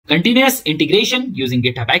continuous integration using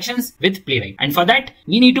GitHub Actions with Playwright. And for that,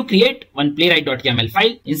 we need to create one playwright.yml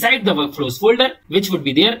file inside the workflows folder, which would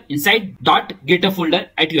be there inside .github folder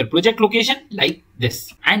at your project location like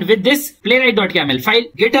this. And with this playwright.yml file,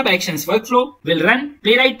 GitHub Actions workflow will run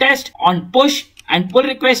Playwright test on push and pull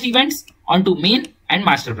request events onto main and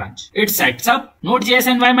master branch. It sets up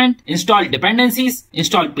Node.js environment, install dependencies,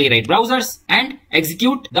 install Playwright browsers, and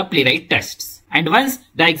execute the Playwright tests. And once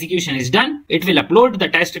the execution is done, it will upload the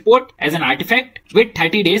test report as an artifact with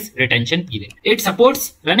 30 days retention period. It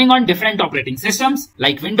supports running on different operating systems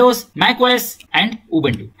like Windows, macOS, and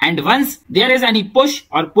Ubuntu. And once there is any push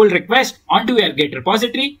or pull request onto your Git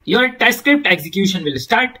repository, your test script execution will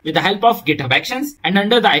start with the help of GitHub Actions. And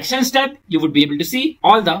under the Actions tab, you would be able to see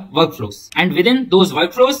all the workflows. And within those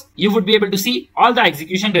workflows, you would be able to see all the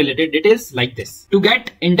execution related details like this. To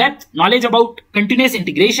get in-depth knowledge about continuous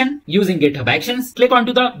integration using GitHub Actions, click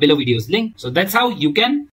onto the below video's link. So that's how you can